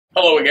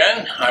Hello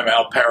again, I'm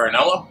Al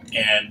Parinella,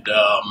 and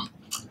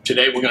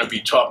today we're going to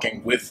be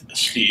talking with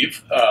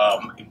Steve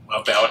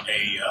about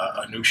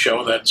a new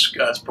show that's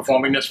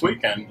performing this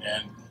weekend,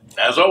 and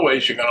as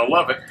always, you're going to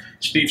love it.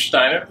 Steve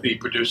Steiner, the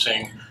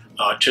producing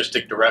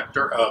artistic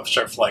director of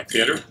Surflight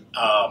Theater,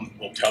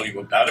 will tell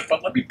you about it,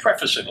 but let me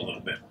preface it a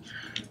little bit.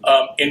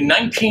 In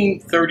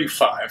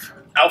 1935,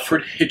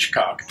 Alfred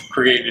Hitchcock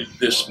created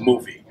this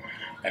movie,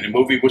 and the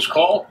movie was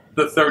called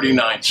The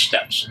 39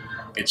 Steps.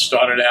 It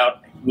started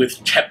out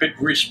with tepid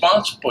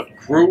response, but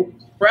grew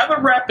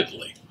rather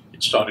rapidly.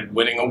 It started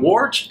winning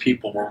awards.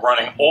 People were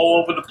running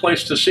all over the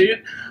place to see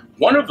it.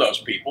 One of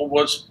those people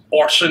was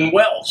Orson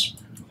Welles.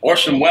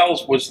 Orson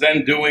Welles was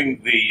then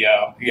doing the,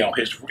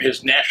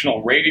 his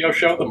national radio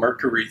show, the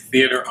Mercury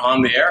Theater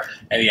on the Air,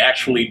 and he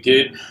actually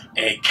did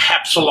a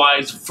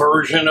capsulized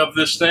version of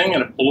this thing,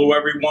 and it blew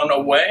everyone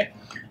away.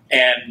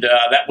 And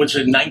that was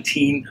in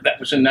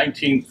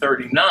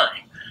 1939.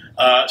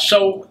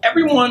 So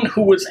everyone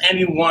who was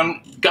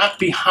anyone got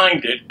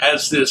behind it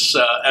as this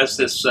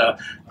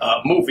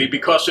movie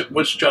because it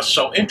was just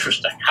so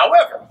interesting.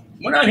 However,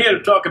 we're not here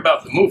to talk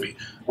about the movie.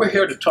 We're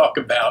here to talk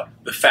about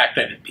the fact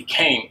that it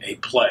became a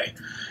play.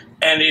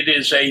 And it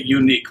is a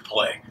unique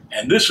play.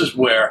 And this is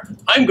where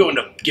I'm going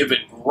to give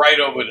it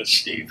right over to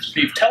Steve.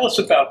 Steve, tell us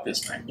about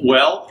this thing.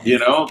 Well, you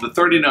know, the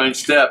 39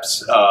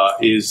 Steps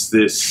is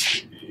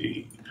this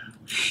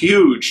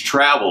huge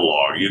travel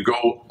log. You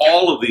go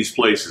all of these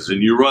places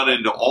and you run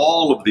into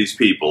all of these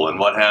people and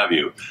what have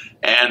you.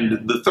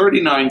 And the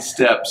 39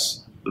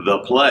 Steps, the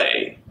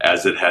play,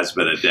 as it has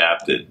been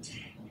adapted,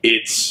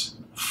 it's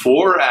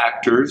 4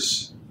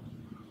 actors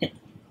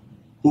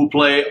who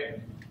play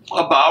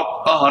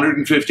about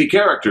 150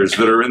 characters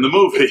that are in the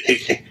movie.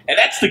 And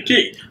that's the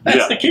key.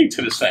 That's the key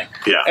to this thing.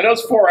 Yeah. And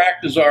those 4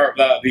 actors are,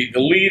 the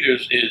lead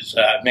is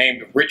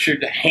named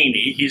Richard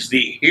Haney. He's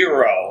the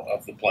hero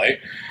of the play.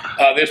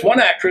 There's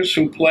one actress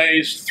who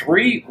plays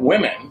 3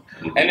 women,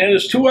 and then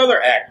there's 2 other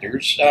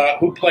actors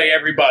who play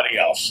everybody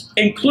else,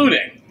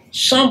 including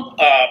some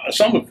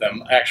of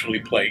them actually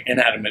play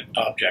inanimate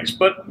objects,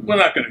 but we're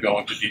not going to go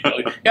into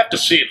detail. You have to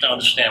see it to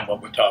understand what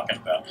we're talking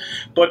about.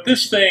 But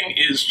this thing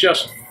is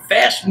just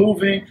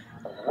fast-moving,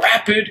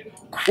 rapid,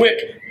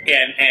 quick,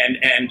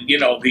 and you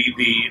know,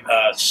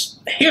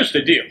 here's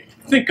the deal.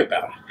 Think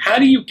about it. How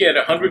do you get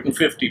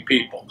 150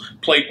 people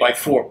played by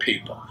 4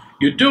 people?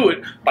 You do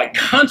it by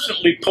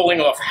constantly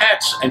pulling off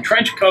hats and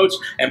trench coats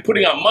and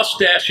putting on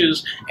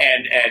mustaches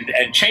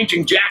and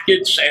changing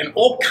jackets and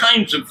all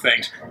kinds of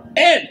things,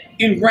 and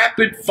in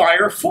rapid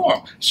fire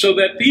form, so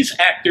that these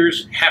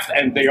actors have to,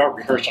 and they are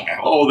rehearsing.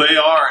 Oh, they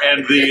are,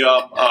 and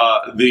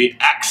the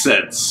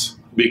accents,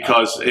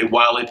 because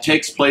while it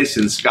takes place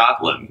in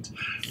Scotland,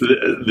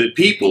 the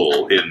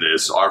people in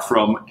this are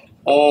from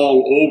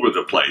all over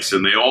the place,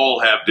 and they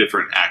all have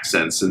different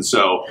accents, and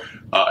so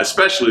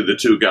especially the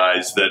 2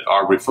 guys that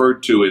are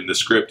referred to in the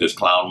script as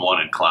Clown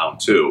 1 and Clown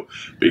 2,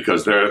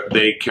 because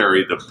they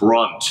carry the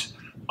brunt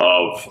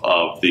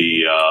of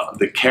the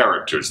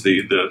characters.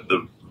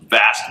 The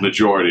vast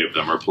majority of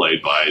them are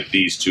played by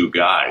these 2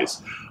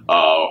 guys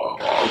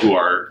who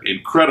are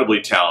incredibly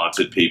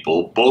talented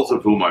people, both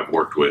of whom I've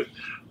worked with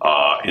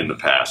in the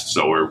past.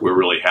 So we're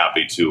really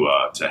happy to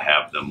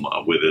have them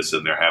with us,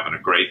 and they're having a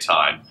great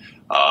time.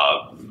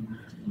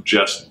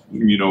 Just,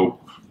 you know,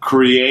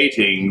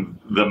 creating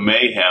the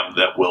mayhem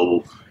that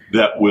will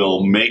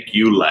make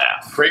you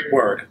laugh. Great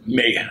word,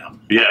 mayhem.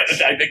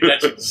 Yes. I think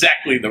that's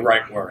exactly the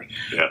right word.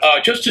 Yes.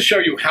 Just to show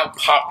you how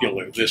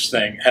popular this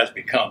thing has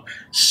become,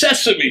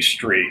 Sesame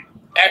Street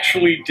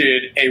actually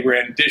did a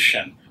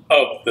rendition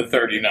of the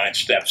 39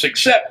 Steps,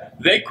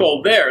 except they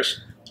called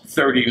theirs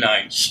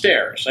 39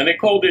 Stairs, and they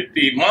called it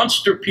the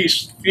Monster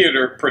Piece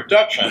Theater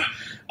production,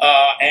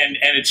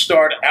 and it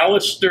starred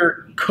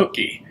Alistair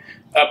Cookie,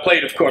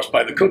 played, of course,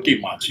 by the Cookie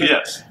Monster.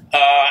 Yes.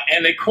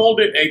 And they called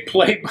it a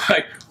play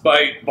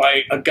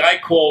by a guy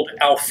called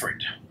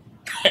Alfred.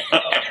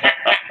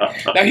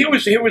 Now here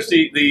was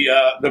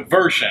the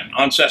version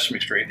on Sesame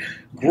Street.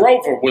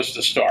 Grover was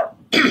the star.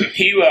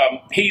 he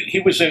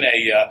was in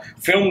a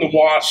film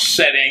noir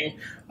setting.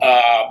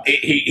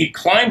 He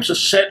climbs a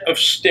set of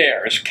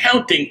stairs,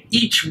 counting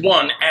each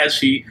one as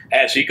he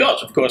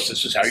goes. Of course,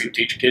 this is how you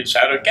teach kids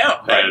how to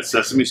count, right? It's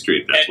Sesame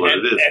Street. That's what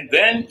it is. And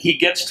then he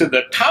gets to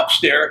the top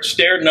stair,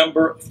 stair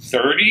number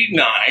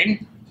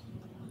 39,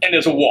 and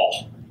there's a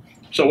wall.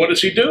 So what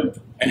does he do?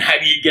 And how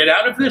do you get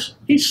out of this?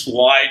 He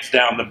slides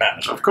down the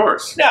mountain. Of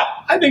course. Now,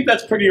 I think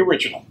that's pretty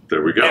original.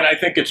 There we go. And I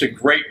think it's a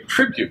great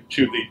tribute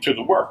to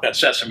the work that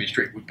Sesame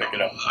Street would pick it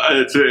up.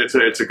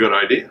 It's a good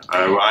idea.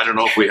 I don't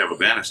know if we have a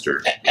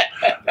banister.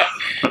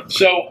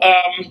 So,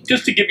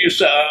 just to give you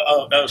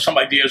some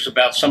ideas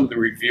about some of the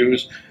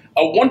reviews,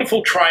 a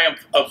wonderful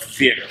triumph of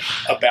theater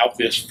about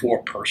this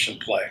 4-person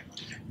play.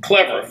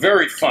 Clever,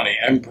 very funny,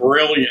 and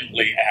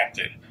brilliantly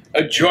acted.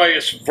 A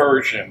joyous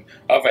version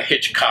of a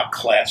Hitchcock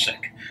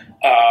classic.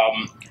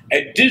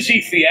 A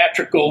dizzy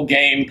theatrical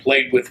game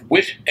played with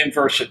wit and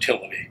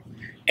versatility.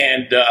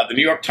 And the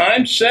New York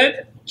Times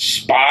said,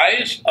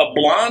 spies, a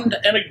blonde,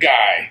 and a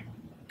guy.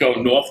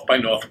 go North by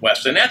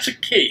Northwest, and that's a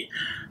key.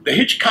 The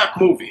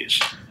Hitchcock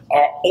movies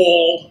are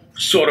all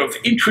sort of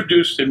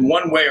introduced in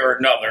one way or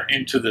another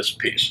into this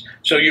piece.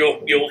 So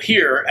you'll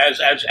hear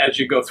as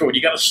you go through it.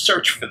 You got to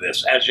search for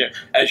this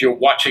as you're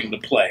watching the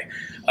play.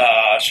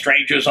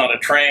 Strangers on a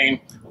Train,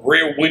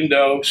 Rear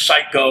Window,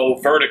 Psycho,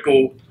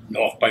 Vertical,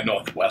 North by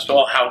Northwest,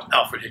 all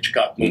Alfred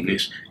Hitchcock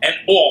movies, and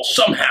all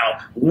somehow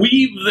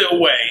weave their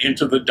way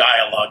into the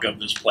dialogue of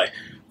this play.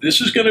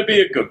 This is going to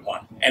be a good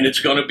one, and it's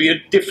going to be a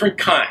different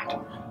kind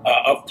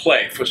of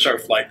play for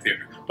Surflight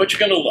Theater, but you're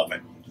going to love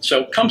it.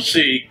 So come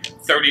see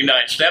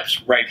 39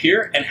 Steps right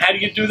here, and how do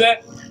you do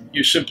that?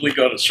 You simply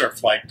go to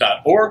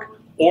surflight.org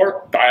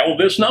or dial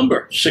this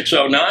number,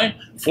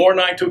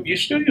 609-492. You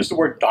still use the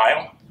word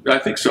dial? I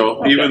think so,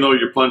 okay. Even though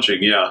you're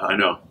punching, yeah, I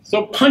know.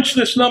 So punch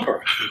this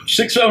number,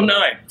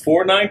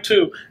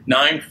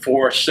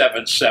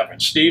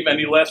 609-492-9477. Steve,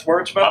 any last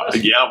words about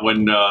this? Yeah,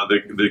 when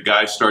the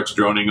guy starts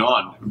droning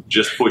on,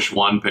 just push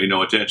 1, pay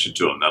no attention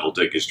to him. That'll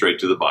take you straight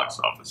to the box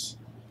office.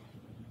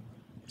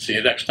 See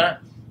you next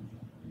time.